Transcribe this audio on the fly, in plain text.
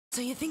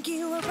So you think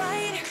you were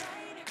right?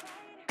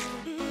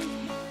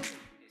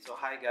 So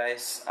hi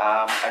guys,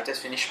 I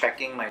just finished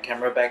packing my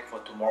camera bag for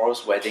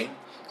tomorrow's wedding.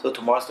 So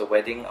tomorrow's the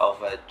wedding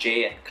of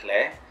Jay and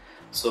Claire.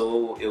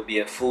 So it'll be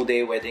a full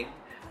day wedding.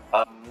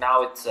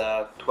 Now it's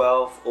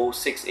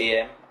 12:06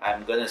 AM.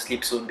 I'm gonna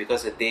sleep soon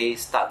because the day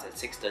starts at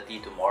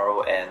 6:30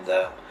 tomorrow and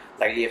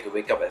likely have to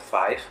wake up at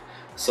 5.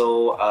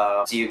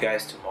 So see you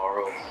guys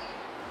tomorrow.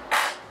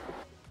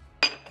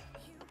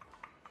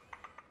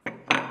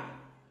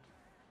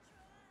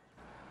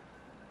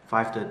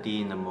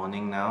 5:30 in the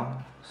morning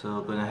now, so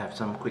gonna have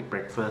some quick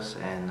breakfast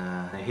and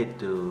head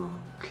to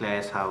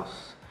Claire's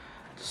house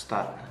to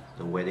start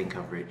the wedding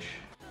coverage.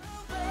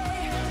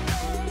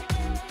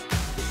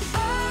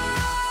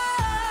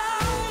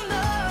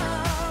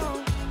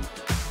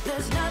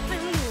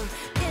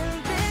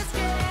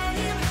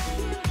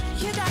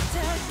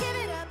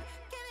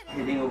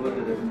 Heading over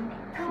to the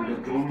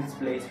groom's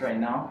place right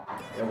now.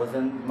 There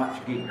wasn't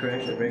much gate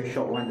crash, a very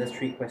short one, just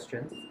 3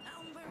 questions.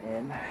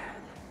 And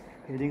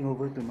heading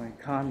over to my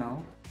car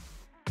now.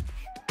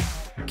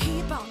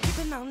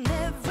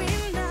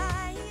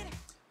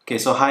 Okay,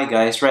 so hi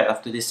guys, right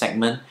after this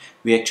segment,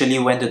 we actually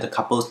went to the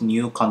couple's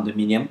new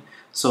condominium.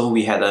 So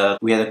we had a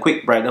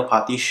quick bridal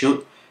party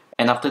shoot,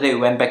 and after that we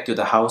went back to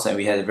the house and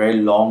we had a very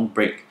long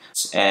break.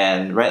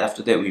 And right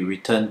after that we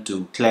returned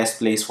to Claire's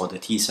place for the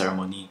tea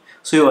ceremony.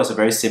 So it was a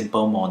very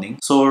simple morning.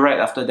 So right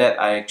after that,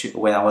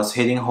 when I was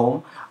heading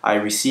home, I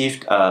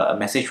received a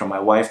message from my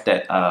wife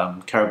that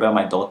Carabelle,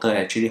 my daughter,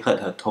 actually hurt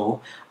her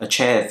toe. A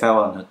chair fell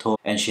on her toe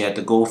and she had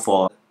to go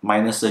for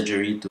minor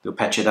surgery to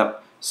patch it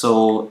up.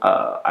 So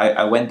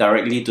I went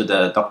directly to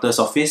the doctor's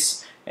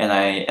office and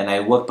I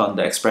worked on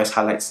the express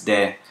highlights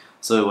there.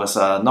 So it was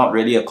not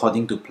really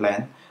according to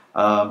plan,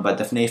 but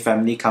definitely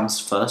family comes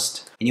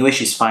first. Anyway,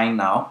 she's fine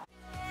now.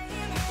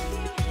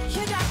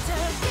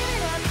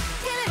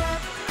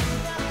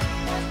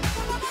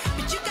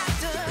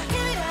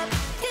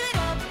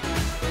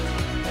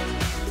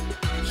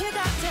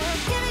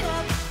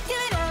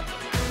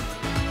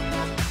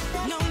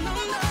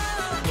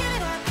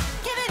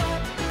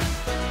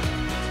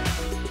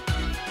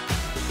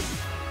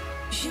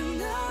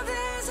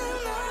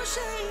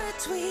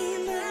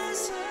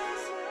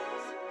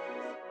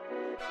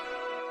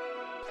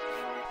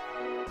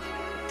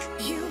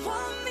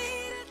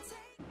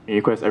 I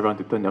request everyone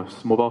to turn their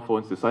mobile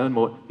phones to silent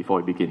mode before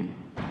we begin.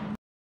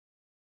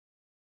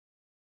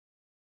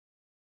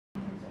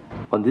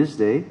 On this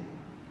day,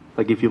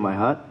 I give you my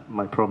heart,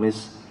 my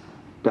promise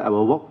that I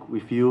will walk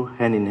with you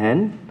hand in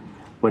hand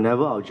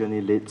whenever our journey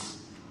leads,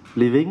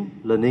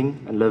 living,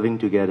 learning, and loving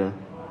together.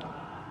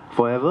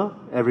 Forever,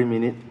 every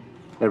minute,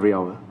 every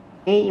hour.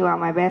 Hey, you are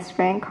my best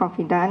friend,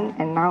 confidant,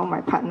 and now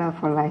my partner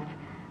for life.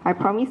 I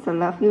promise to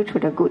love you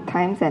through the good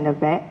times and the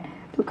bad,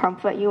 to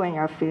comfort you when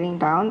you're feeling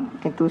down,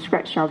 and to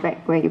scratch your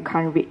back where you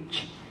can't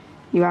reach.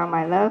 You are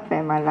my love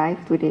and my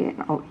life today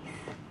and always.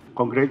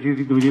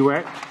 Congratulations to you,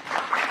 Wag.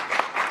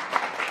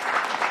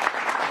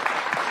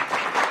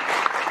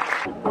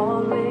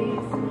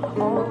 Always.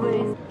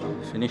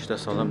 Finish the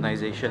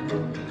solemnization.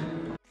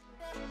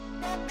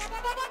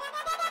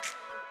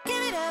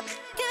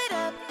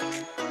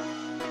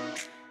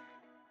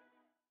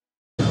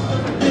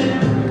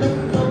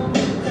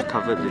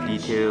 Covered the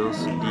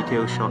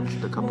detail shots.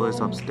 The couple is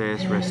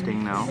upstairs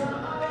resting now.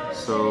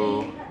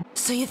 So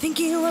you think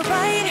you were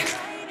right?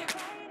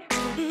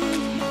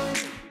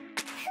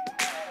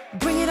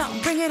 Bring it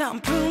on,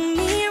 prove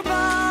me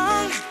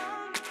wrong.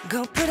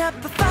 Go put up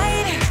a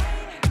fight.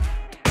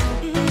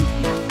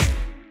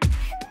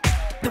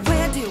 The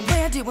where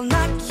do will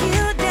knock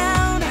you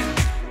down.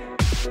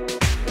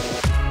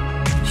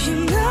 You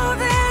know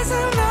there's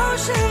an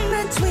ocean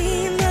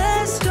between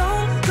us.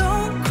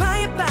 Don't cry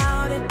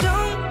about it.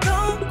 Don't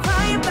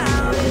cry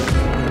about it.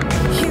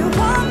 You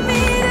want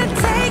me to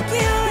take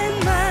you in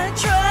my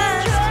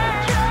trust.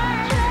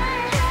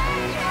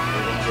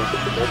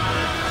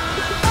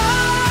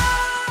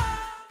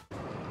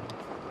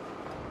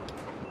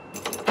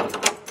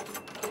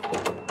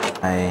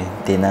 my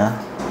dinner,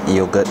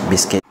 yogurt,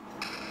 biscuit.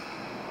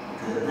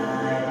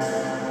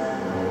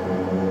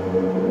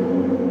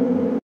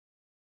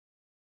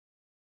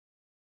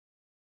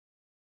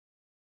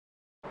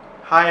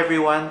 Hi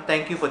everyone,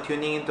 thank you for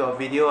tuning into our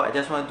video. I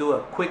just want to do a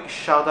quick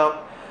shout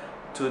out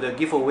to the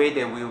giveaway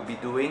that we will be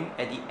doing.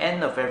 At the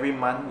end of every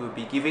month, we'll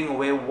be giving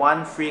away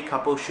one free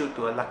couple shoot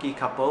to a lucky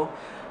couple.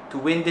 To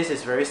win this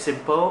is very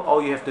simple.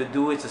 All you have to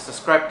do is to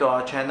subscribe to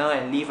our channel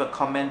and leave a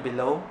comment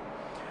below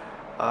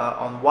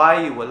on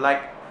why you would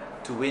like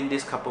to win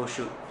this couple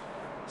shoot.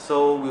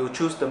 So we'll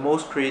choose the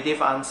most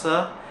creative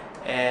answer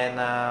and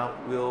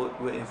we'll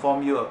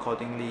inform you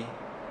accordingly.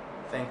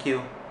 Thank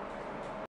you.